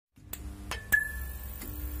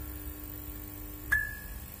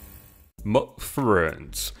My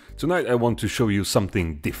friends, tonight I want to show you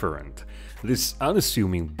something different. This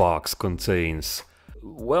unassuming box contains,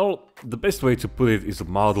 well, the best way to put it is a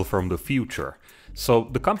model from the future. So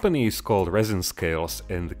the company is called Resinscales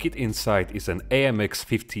and the kit inside is an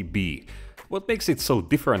AMX-50B. What makes it so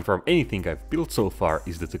different from anything I've built so far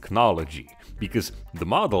is the technology, because the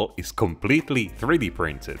model is completely 3D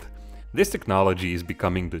printed. This technology is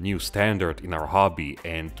becoming the new standard in our hobby,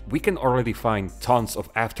 and we can already find tons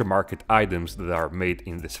of aftermarket items that are made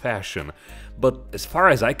in this fashion. But as far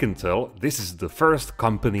as I can tell, this is the first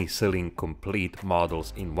company selling complete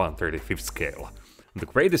models in 1/35th scale. The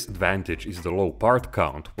greatest advantage is the low part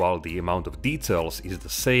count, while the amount of details is the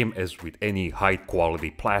same as with any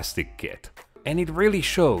high-quality plastic kit. And it really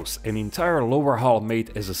shows, an entire lower hull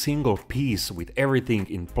made as a single piece with everything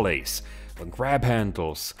in place. Grab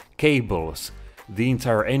handles, cables, the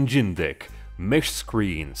entire engine deck, mesh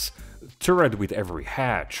screens, turret with every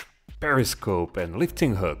hatch, periscope and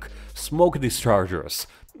lifting hook, smoke dischargers.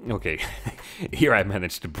 Okay, here I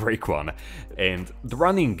managed to break one. And the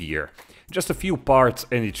running gear. Just a few parts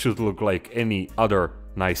and it should look like any other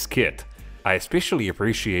nice kit. I especially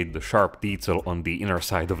appreciate the sharp detail on the inner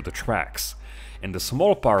side of the tracks. And the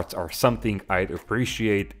small parts are something I'd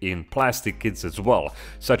appreciate in plastic kits as well,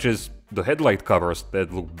 such as the headlight covers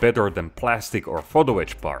that look better than plastic or photo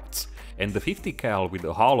etch parts. And the 50 cal with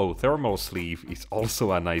a hollow thermal sleeve is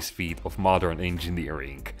also a nice feat of modern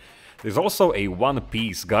engineering. There's also a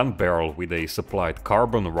one-piece gun barrel with a supplied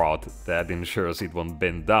carbon rod that ensures it won't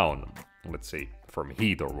bend down, let's say from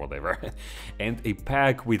heat or whatever, and a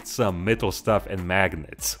pack with some metal stuff and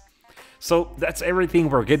magnets. So that's everything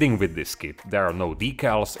we're getting with this kit. There are no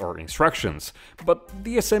decals or instructions, but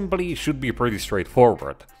the assembly should be pretty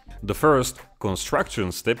straightforward. The first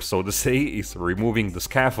construction step, so to say, is removing the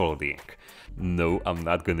scaffolding. No, I'm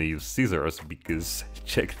not gonna use scissors because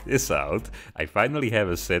check this out, I finally have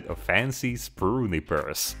a set of fancy sprue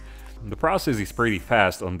nippers. The process is pretty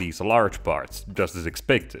fast on these large parts, just as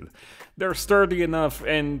expected. They're sturdy enough,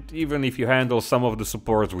 and even if you handle some of the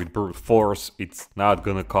supports with brute force, it's not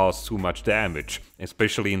gonna cause too much damage,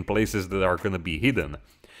 especially in places that are gonna be hidden.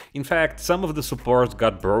 In fact, some of the supports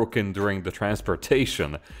got broken during the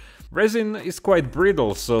transportation. Resin is quite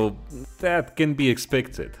brittle, so that can be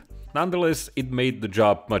expected. Nonetheless, it made the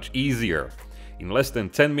job much easier. In less than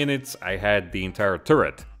 10 minutes, I had the entire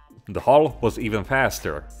turret. The hull was even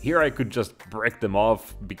faster. Here I could just break them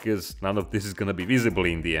off, because none of this is gonna be visible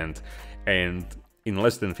in the end. And in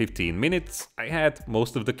less than 15 minutes, I had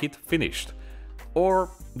most of the kit finished.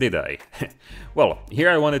 Or did I? Well, here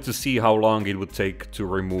I wanted to see how long it would take to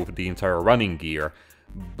remove the entire running gear,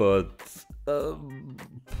 but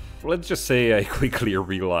let's just say I quickly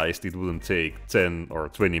realized it wouldn't take 10 or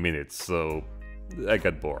 20 minutes, so I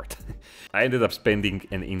got bored. I ended up spending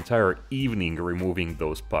an entire evening removing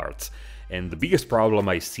those parts, and the biggest problem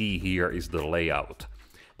I see here is the layout.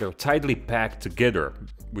 They're tightly packed together,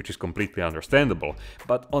 which is completely understandable,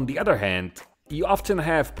 but on the other hand, you often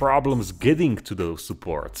have problems getting to those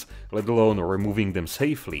supports, let alone removing them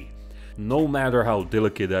safely. No matter how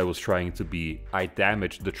delicate I was trying to be, I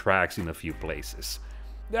damaged the tracks in a few places.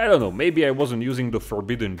 I don't know, maybe I wasn't using the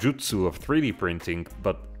forbidden jutsu of 3D printing,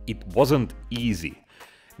 but it wasn't easy.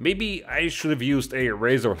 Maybe I should have used a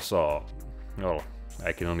razor saw. Well,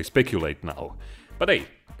 I can only speculate now. But hey,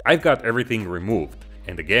 I've got everything removed.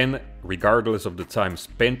 And again, regardless of the time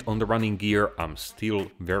spent on the running gear, I'm still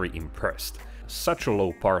very impressed. Such a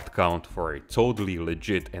low part count for a totally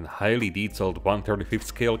legit and highly detailed 1/35th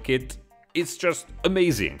scale kit, it's just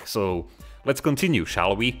amazing. So let's continue,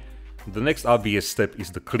 shall we? The next obvious step is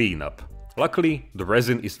the cleanup. Luckily, the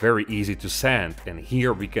resin is very easy to sand, and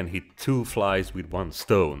here we can hit two flies with one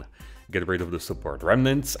stone. Get rid of the support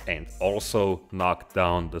remnants and also knock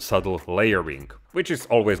down the subtle layering, which is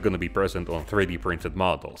always going to be present on 3D printed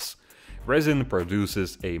models. Resin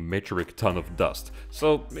produces a metric ton of dust,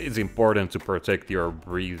 so it's important to protect your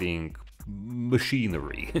breathing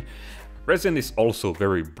machinery. Resin is also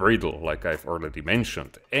very brittle, like I've already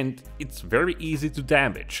mentioned, and it's very easy to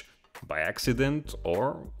damage, by accident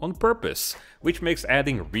or on purpose, which makes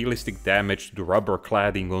adding realistic damage to the rubber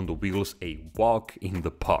cladding on the wheels a walk in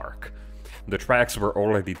the park. The tracks were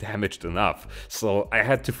already damaged enough, so I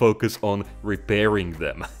had to focus on repairing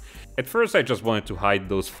them. At first I just wanted to hide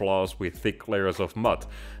those flaws with thick layers of mud,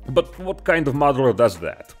 but what kind of modeler does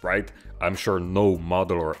that, right? I'm sure no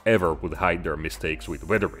modeler ever would hide their mistakes with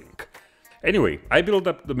weathering. Anyway, I built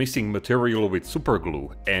up the missing material with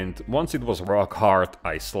superglue, and once it was rock hard,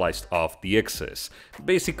 I sliced off the excess,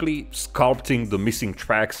 basically sculpting the missing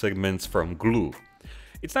track segments from glue.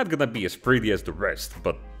 It's not gonna be as pretty as the rest,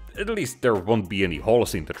 but at least there won't be any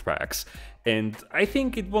holes in the tracks, and I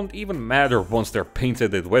think it won't even matter once they're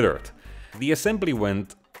painted and weathered. The assembly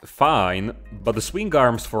went fine, but the swing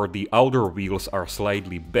arms for the outer wheels are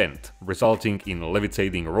slightly bent, resulting in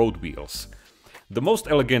levitating road wheels. The most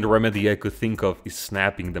elegant remedy I could think of is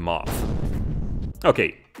snapping them off.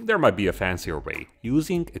 Okay, there might be a fancier way,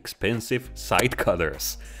 using expensive side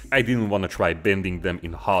cutters. I didn't want to try bending them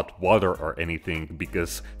in hot water or anything,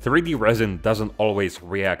 because 3D resin doesn't always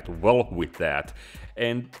react well with that,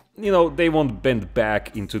 and they won't bend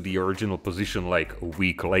back into the original position like a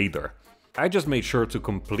week later. I just made sure to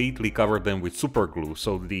completely cover them with superglue,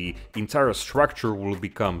 so the entire structure will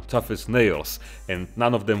become tough as nails, and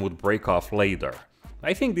none of them would break off later.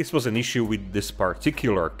 I think this was an issue with this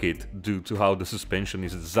particular kit due to how the suspension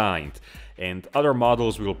is designed, and other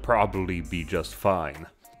models will probably be just fine.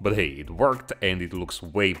 But hey, it worked and it looks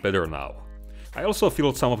way better now. I also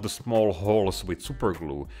filled some of the small holes with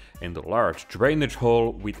superglue and a large drainage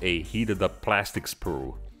hole with a heated up plastic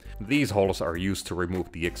sprue. These holes are used to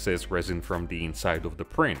remove the excess resin from the inside of the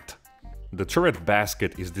print. The turret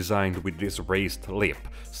basket is designed with this raised lip,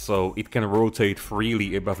 so it can rotate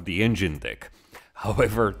freely above the engine deck.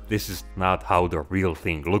 However, this is not how the real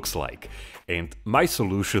thing looks like, and my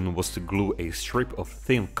solution was to glue a strip of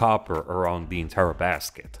thin copper around the entire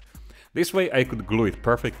basket. This way I could glue it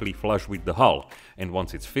perfectly flush with the hull, and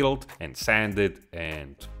once it's filled and sanded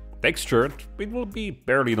and textured, it will be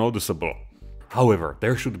barely noticeable. However,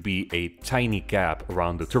 there should be a tiny gap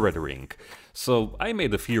around the turret ring, so I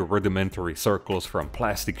made a few rudimentary circles from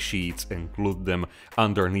plastic sheets and glued them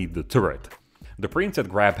underneath the turret. The printed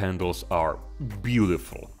grab handles are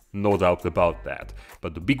beautiful, no doubt about that,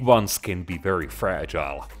 but the big ones can be very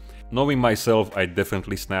fragile. Knowing myself, I'd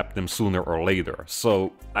definitely snap them sooner or later,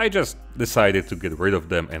 so I just decided to get rid of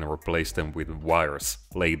them and replace them with wires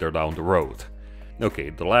later down the road. Okay,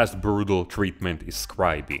 the last brutal treatment is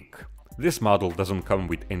scribing. This model doesn't come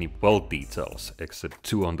with any weld details, except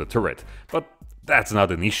 2 on the turret, but that's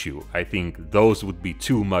not an issue. I think those would be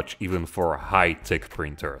too much even for high-tech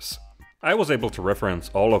printers. I was able to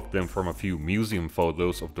reference all of them from a few museum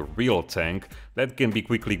photos of the real tank that can be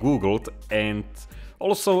quickly googled, and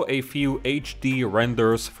also a few HD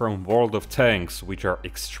renders from World of Tanks, which are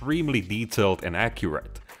extremely detailed and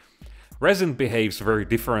accurate. Resin behaves very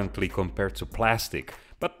differently compared to plastic,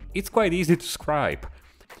 but it's quite easy to scribe.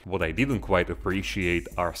 What I didn't quite appreciate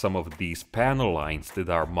are some of these panel lines that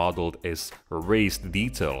are modeled as raised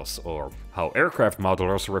details, or how aircraft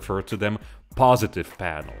modelers refer to them, positive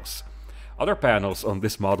panels. Other panels on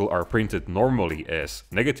this model are printed normally as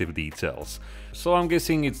negative details, so I'm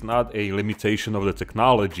guessing it's not a limitation of the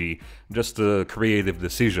technology, just a creative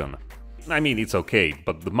decision. I mean, it's okay,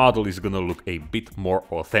 but the model is gonna look a bit more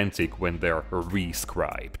authentic when they're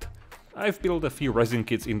re-scribed. I've built a few resin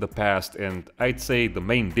kits in the past, and I'd say the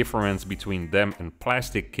main difference between them and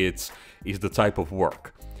plastic kits is the type of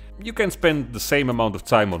work. You can spend the same amount of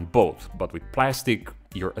time on both, but with plastic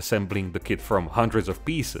you're assembling the kit from hundreds of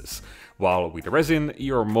pieces, while with resin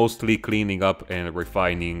you're mostly cleaning up and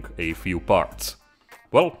refining a few parts.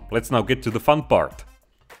 Well, let's now get to the fun part.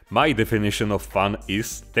 My definition of fun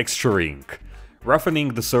is texturing.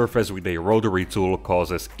 Roughening the surface with a rotary tool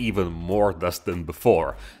causes even more dust than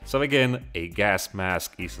before, so again, a gas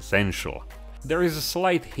mask is essential. There is a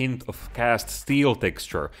slight hint of cast steel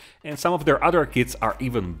texture, and some of their other kits are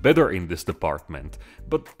even better in this department,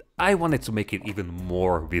 but I wanted to make it even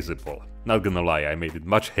more visible. Not gonna lie, I made it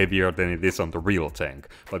much heavier than it is on the real tank,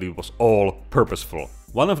 but it was all purposeful.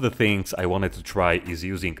 One of the things I wanted to try is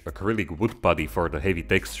using acrylic wood putty for the heavy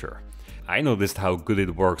texture. I noticed how good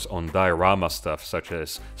it works on diorama stuff such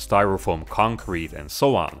as styrofoam concrete and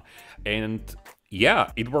so on, and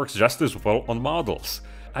yeah, it works just as well on models.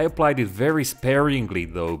 I applied it very sparingly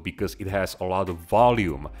though, because it has a lot of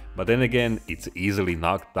volume, but then again, it's easily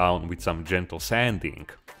knocked down with some gentle sanding.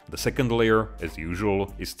 The second layer, as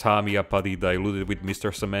usual, is Tamiya putty diluted with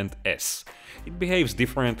Mr. Cement S. It behaves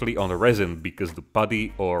differently on the resin because the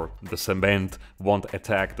putty or the cement won't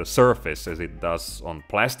attack the surface as it does on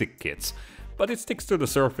plastic kits, but it sticks to the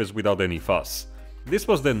surface without any fuss. This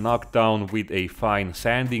was then knocked down with a fine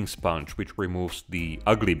sanding sponge which removes the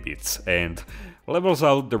ugly bits and levels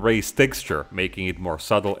out the raised texture, making it more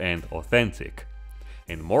subtle and authentic.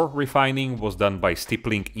 And more refining was done by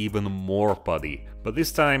stippling even more putty, but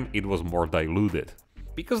this time it was more diluted.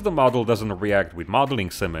 Because the model doesn't react with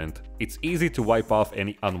modeling cement, it's easy to wipe off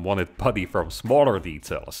any unwanted putty from smaller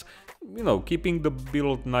details, keeping the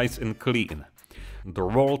build nice and clean. The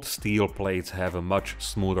rolled steel plates have a much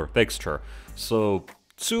smoother texture, so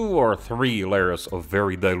 2 or 3 layers of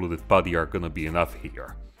very diluted putty are gonna be enough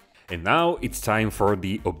here. And now it's time for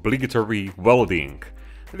the obligatory welding.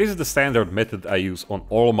 This is the standard method I use on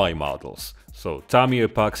all my models. So Tamiya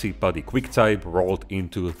epoxy putty quicktime rolled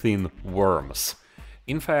into thin worms.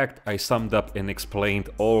 In fact, I summed up and explained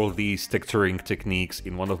all these texturing techniques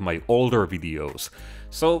in one of my older videos.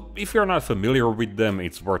 So if you're not familiar with them,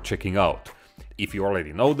 it's worth checking out. If you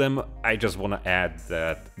already know them, I just want to add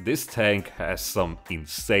that this tank has some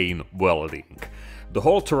insane welding. The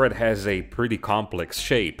whole turret has a pretty complex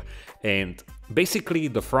shape, and basically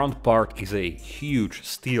the front part is a huge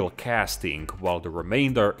steel casting, while the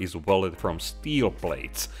remainder is welded from steel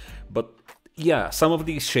plates. But yeah, some of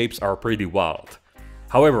these shapes are pretty wild.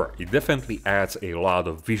 However, it definitely adds a lot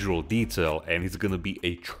of visual detail, and it's gonna be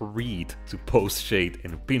a treat to post-shade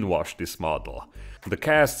and pin wash this model. The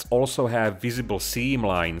casts also have visible seam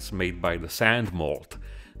lines made by the sand mold.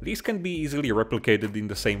 These can be easily replicated in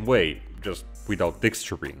the same way, just without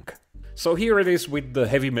texturing. So here it is with the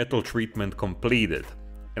heavy metal treatment completed.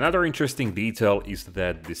 Another interesting detail is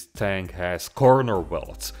that this tank has corner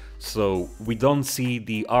welds, so we don't see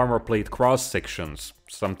the armor plate cross sections,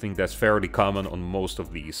 something that's fairly common on most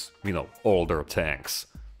of these, older tanks.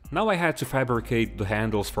 Now I had to fabricate the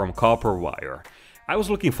handles from copper wire. I was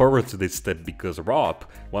looking forward to this step because Rob,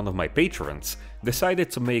 one of my patrons, decided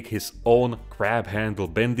to make his own crab handle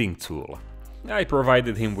bending tool. I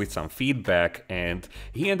provided him with some feedback and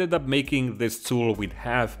he ended up making this tool with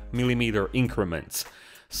 0.5 mm increments.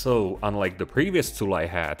 So unlike the previous tool I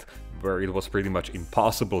had, where it was pretty much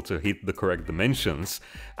impossible to hit the correct dimensions,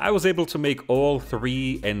 I was able to make all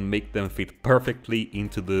three and make them fit perfectly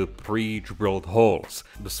into the pre-drilled holes.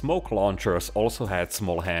 The smoke launchers also had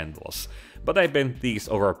small handles, but I bent these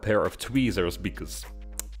over a pair of tweezers because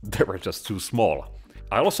they were just too small.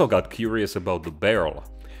 I also got curious about the barrel.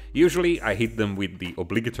 Usually I hit them with the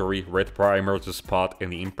obligatory red primer to spot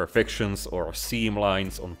any imperfections or seam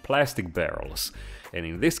lines on plastic barrels, and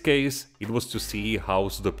in this case it was to see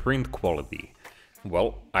how's the print quality.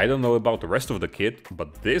 Well, I don't know about the rest of the kit,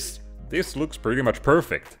 but this looks pretty much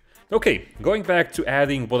perfect. Okay, going back to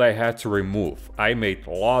adding what I had to remove, I made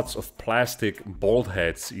lots of plastic bolt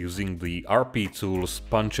heads using the RP Tools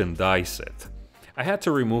punch and die set. I had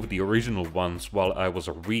to remove the original ones while I was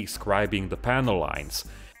re-scribing the panel lines,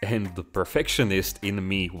 and the perfectionist in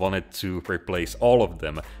me wanted to replace all of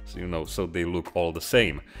them, so they look all the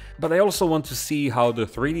same. But I also want to see how the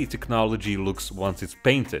 3D technology looks once it's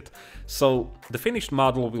painted. So the finished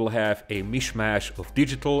model will have a mishmash of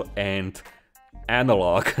digital and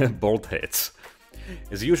analog bolt heads.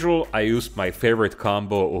 As usual, I used my favorite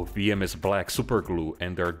combo of VMS Black Superglue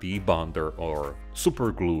and their debonder or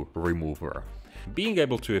superglue remover. Being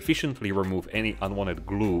able to efficiently remove any unwanted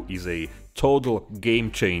glue is a total game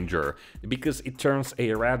changer because it turns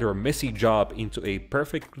a rather messy job into a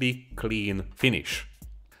perfectly clean finish.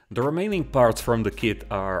 The remaining parts from the kit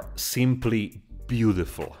are simply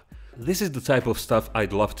beautiful. This is the type of stuff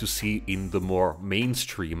I'd love to see in the more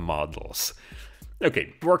mainstream models.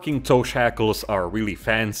 Okay, working toe shackles are really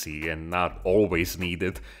fancy and not always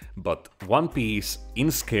needed, but one-piece,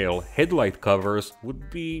 in-scale headlight covers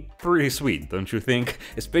would be pretty sweet, don't you think?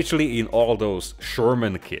 Especially in all those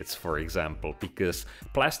Sherman kits, for example, because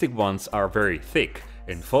plastic ones are very thick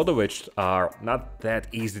and photo-etched are not that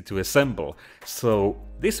easy to assemble, so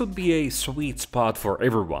this would be a sweet spot for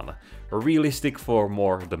everyone. Realistic for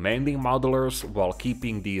more demanding modelers while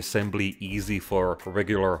keeping the assembly easy for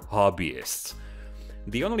regular hobbyists.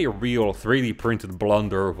 The only real 3D printed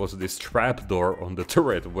blunder was this trapdoor on the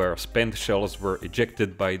turret where spent shells were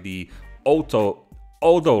ejected by the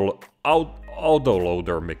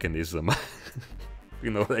autoloader mechanism. You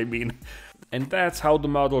know what I mean? And that's how the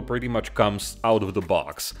model pretty much comes out of the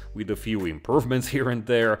box, with a few improvements here and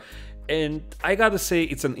there. And I gotta say,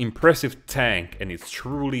 it's an impressive tank and it's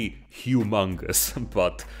truly humongous,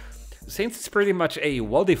 but since it's pretty much a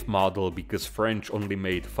what-if model because French only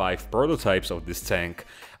made 5 prototypes of this tank,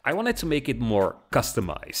 I wanted to make it more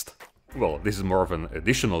customized. Well, this is more of an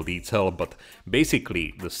additional detail, but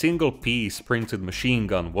basically the single-piece printed machine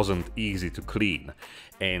gun wasn't easy to clean,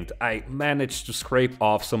 and I managed to scrape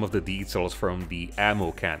off some of the details from the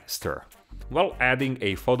ammo canister. Well, adding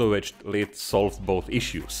a photo-etched lid solved both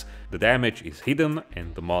issues. The damage is hidden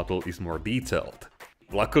and the model is more detailed.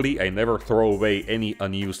 Luckily, I never throw away any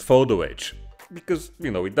unused photo etch, because,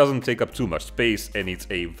 it doesn't take up too much space and it's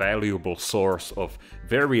a valuable source of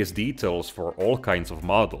various details for all kinds of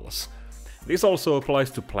models. This also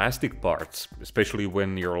applies to plastic parts, especially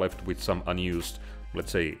when you're left with some unused,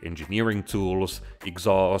 let's say, engineering tools,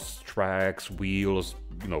 exhausts, tracks, wheels,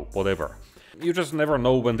 whatever. You just never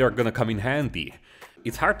know when they're gonna come in handy.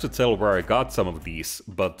 It's hard to tell where I got some of these,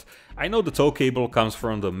 but I know the tow cable comes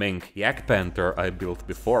from the Menk Yak Panther I built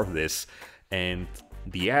before this, and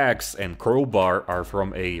the axe and crowbar are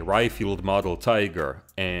from a Rye-Fueled Model Tiger,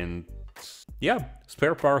 and yeah,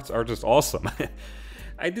 spare parts are just awesome.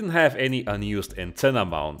 I didn't have any unused antenna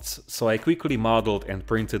mounts, so I quickly modeled and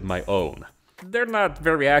printed my own. They're not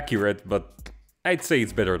very accurate, but I'd say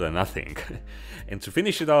it's better than nothing. And to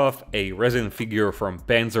finish it off, a resin figure from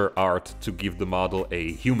Panzer Art to give the model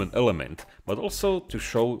a human element, but also to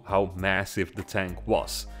show how massive the tank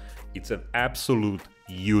was. It's an absolute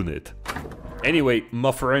unit. Anyway,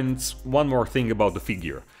 my friends, one more thing about the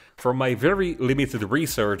figure. From my very limited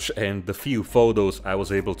research and the few photos I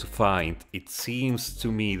was able to find, it seems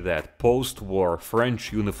to me that post-war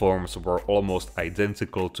French uniforms were almost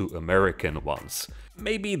identical to American ones.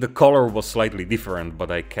 Maybe the color was slightly different,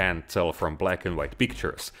 but I can't tell from black and white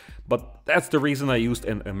pictures. But that's the reason I used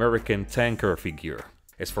an American tanker figure.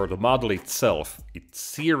 As for the model itself, it's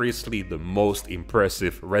seriously the most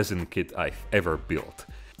impressive resin kit I've ever built.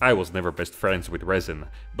 I was never best friends with resin,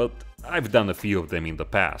 but I've done a few of them in the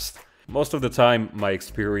past. Most of the time my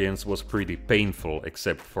experience was pretty painful,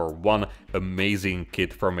 except for one amazing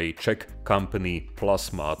kit from a Czech company,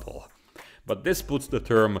 Plus Model. But this puts the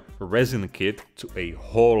term resin kit to a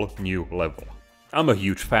whole new level. I'm a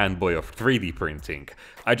huge fanboy of 3D printing.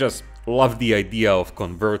 I just love the idea of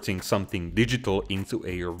converting something digital into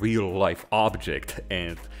a real-life object,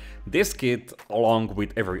 and this kit, along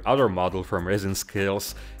with every other model from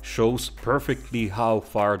Resinscales, shows perfectly how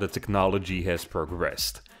far the technology has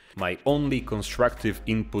progressed. My only constructive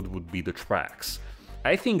input would be the tracks.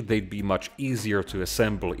 I think they'd be much easier to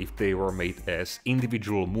assemble if they were made as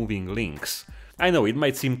individual moving links. I know it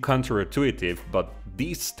might seem counterintuitive, but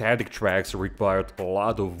these static tracks required a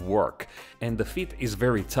lot of work, and the fit is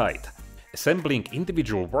very tight. Assembling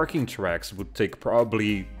individual working tracks would take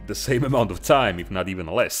probably the same amount of time, if not even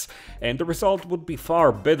less, and the result would be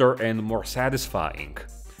far better and more satisfying.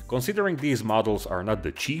 Considering these models are not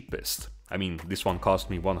the cheapest, I mean, this one cost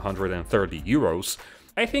me 130 euros,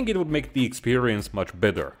 I think it would make the experience much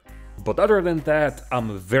better. But other than that,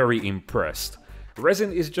 I'm very impressed.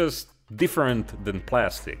 Resin is just different than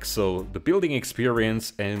plastic, so the building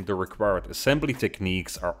experience and the required assembly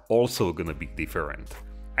techniques are also gonna be different.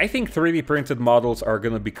 I think 3D printed models are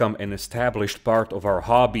gonna become an established part of our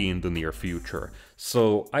hobby in the near future,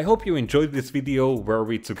 so I hope you enjoyed this video where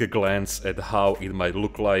we took a glance at how it might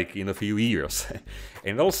look like in a few years.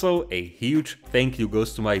 And also a huge thank you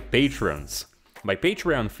goes to my patrons. My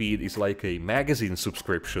Patreon feed is like a magazine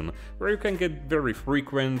subscription where you can get very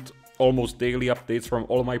frequent, almost daily updates from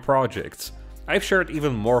all my projects. I've shared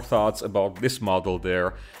even more thoughts about this model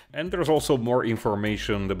there, and there's also more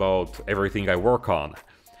information about everything I work on.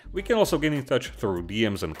 We can also get in touch through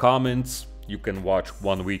DMs and comments, you can watch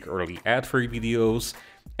 1 week early ad-free videos,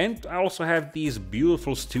 and I also have these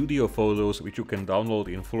beautiful studio photos which you can download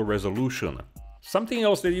in full resolution. Something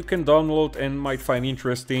else that you can download and might find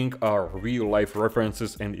interesting are real-life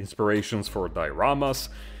references and inspirations for dioramas,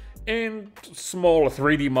 and small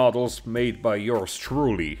 3D models made by yours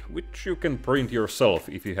truly, which you can print yourself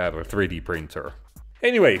if you have a 3D printer.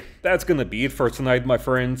 Anyway, that's gonna be it for tonight, my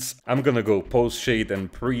friends. I'm gonna go post-shade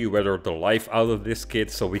and pre-weather the life out of this kit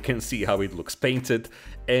so we can see how it looks painted.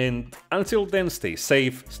 And until then, stay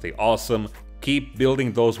safe, stay awesome, keep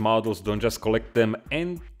building those models, don't just collect them,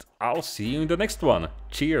 and I'll see you in the next one.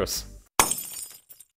 Cheers!